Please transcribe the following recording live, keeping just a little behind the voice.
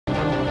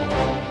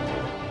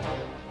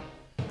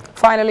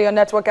Finally on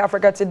Network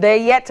Africa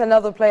today, yet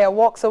another player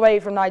walks away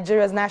from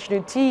Nigeria's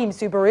national team,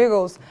 Super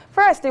Eagles.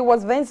 First, it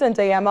was Vincent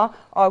Ayama,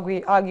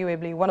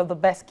 arguably one of the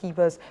best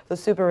keepers the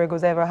Super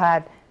Eagles ever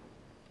had.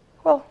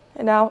 Well,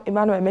 and now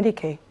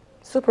Emenike,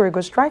 Super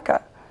Eagles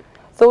striker.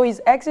 Though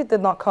his exit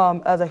did not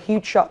come as a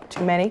huge shock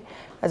to many,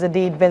 as it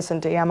did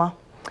Vincent Ayama.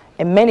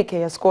 Emenike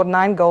has scored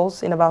 9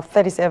 goals in about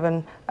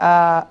 37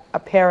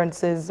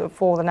 appearances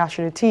for the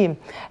national team.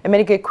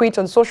 Emenike quit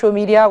on social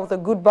media with a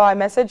goodbye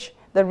message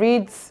that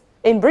reads,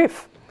 in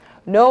brief,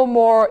 no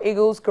more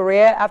Eagles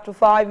career after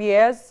 5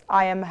 years.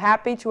 I am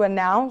happy to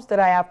announce that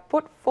I have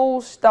put full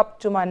stop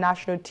to my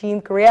national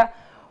team career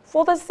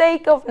for the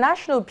sake of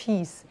national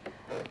peace.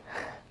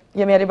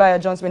 Yemi Adebayo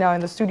joins me now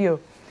in the studio.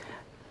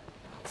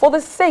 For the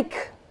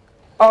sake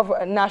of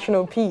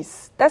national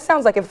peace. That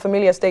sounds like a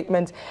familiar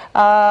statement.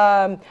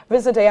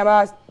 Vincent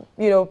Ayama,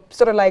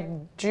 sort of like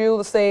drew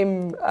the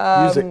same,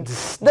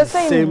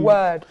 same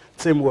word.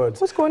 Same words.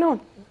 What's going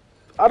on?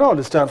 I don't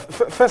understand.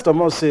 First, I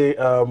must say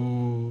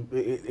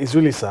it's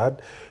really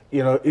sad.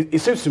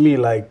 It seems to me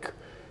like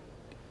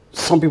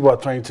some people are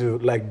trying to,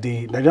 like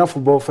the Nigerian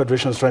Football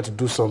Federation is trying to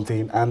do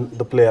something and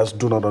the players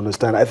do not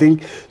understand. I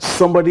think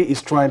somebody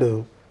is trying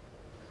to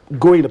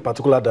go in a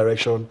particular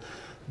direction,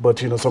 but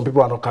some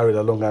people are not carried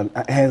along, and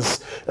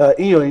hence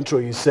in your intro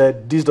you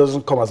said this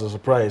doesn't come as a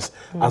surprise,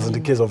 as in the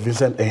case of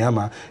Vincent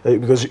Ayama,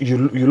 because you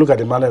look at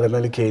Emmanuel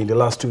Emenike in the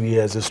last 2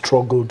 years, he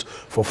struggled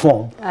for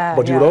form,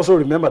 but you would also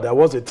remember there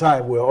was a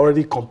time we were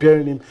already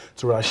comparing him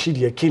to Rashid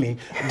Yekini.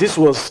 This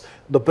was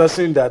the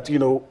person that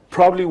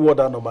probably wore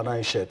that number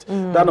 9 shirt.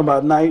 That number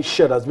 9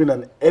 shirt has been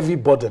an heavy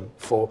burden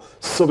for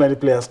so many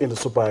players in the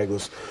Super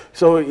Eagles.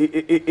 So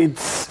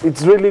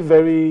it's really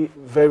very,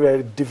 very,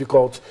 very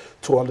difficult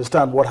to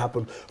understand what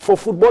happened. For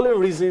footballing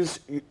reasons,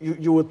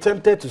 you were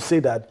tempted to say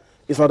that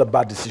it's not a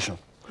bad decision.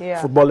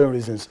 Yeah. Footballing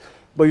reasons.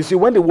 But you see,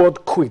 when the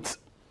word quit,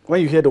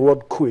 when you hear the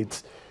word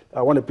quit,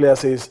 when a player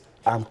says,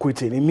 I'm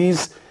quitting, it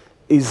means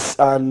it's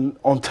an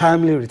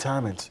untimely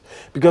retirement.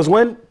 Because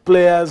when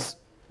players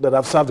that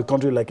have served the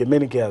country like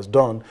Emenike has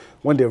done,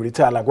 when they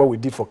retire, like what we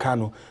did for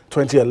Kanu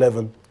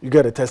 2011, you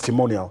get a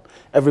testimonial.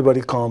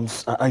 Everybody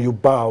comes and you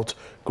bow out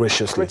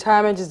graciously.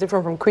 Retirement is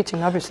different from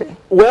quitting, obviously.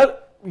 Well,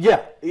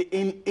 yeah,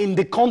 in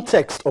the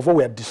context of what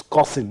we are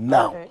discussing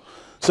now. Okay.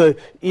 So,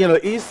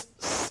 he's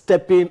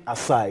stepping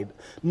aside,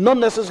 not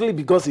necessarily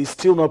because he's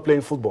still not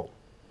playing football,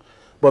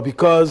 but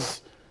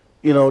because,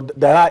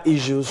 there are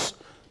issues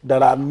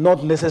that are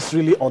not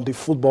necessarily on the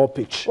football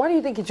pitch. Why do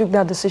you think he took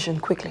that decision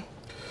quickly?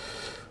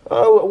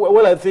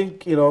 Well, I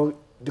think,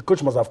 the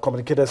coach must have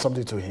communicated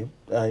something to him.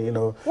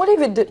 What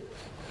if it did?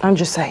 I'm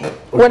just saying. Okay.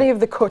 What if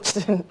the coach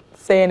didn't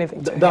say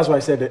anything to him? That's why I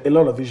said that a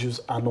lot of issues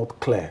are not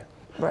clear.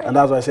 Right. And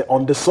that's why I say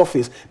on the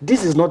surface,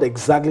 this is not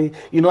exactly,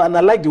 and I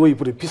like the way you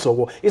put a piece of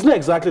work. It's not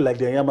exactly like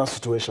the Ayama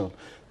situation.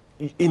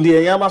 In the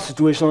Ayama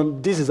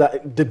situation, this is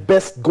the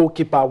best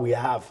goalkeeper we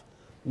have.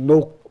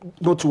 No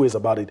 2 ways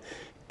about it.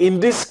 In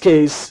this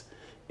case,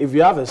 if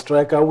you have a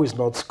striker who is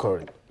not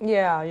scoring.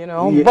 Yeah,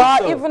 but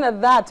so, even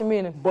at that,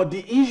 But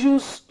the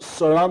issues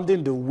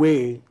surrounding the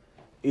way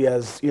he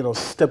has,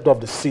 stepped off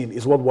the scene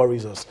is what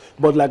worries us.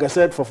 But like I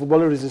said, for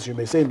footballing reasons, you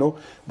may say no.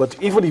 But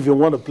even if you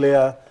want a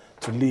player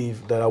to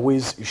leave, there are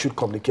ways you should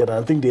communicate. And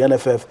I think the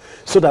NFF,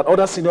 so that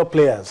other senior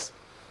players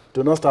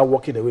do not start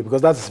walking away,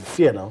 because that's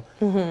fear now.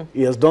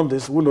 He has done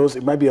this. Who knows?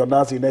 It might be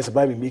Onazi, it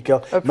might be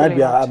Mikel, it might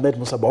be Ahmed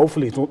Musa, but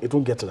hopefully it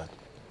won't get to that.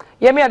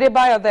 Yemi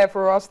Adebayo there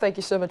for us. Thank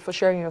you so much for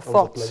sharing your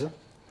thoughts. It was a pleasure.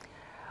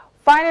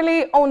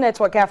 Finally, on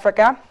Network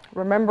Africa,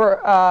 remember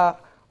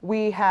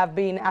we have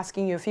been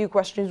asking you a few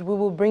questions. We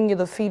will bring you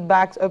the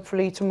feedback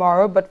hopefully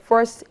tomorrow. But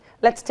first,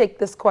 let's take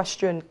this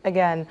question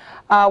again.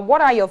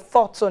 What are your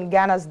thoughts on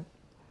Ghana's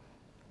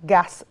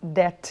gas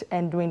debt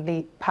and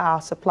dwindling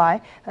power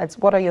supply? That's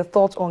what are your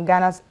thoughts on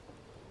Ghana's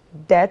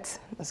debt?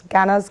 That's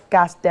Ghana's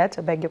gas debt,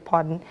 I beg your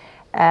pardon,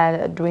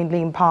 and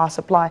dwindling power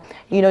supply.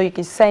 You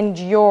can send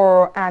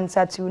your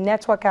answer to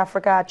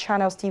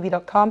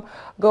networkafrica@channelstv.com.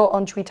 Go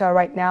on Twitter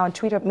right now and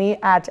tweet at me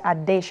at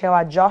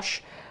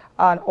Adebayo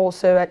and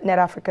also at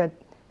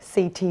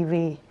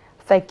NetAfricaCTV.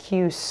 Thank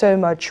you so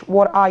much.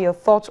 What are your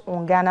thoughts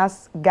on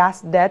Ghana's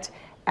gas debt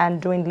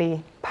and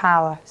dwindling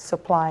power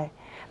supply?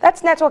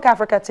 That's Network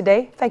Africa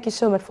today. Thank you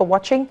so much for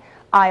watching.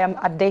 I am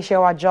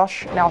Adebayo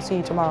and I'll see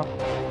you tomorrow.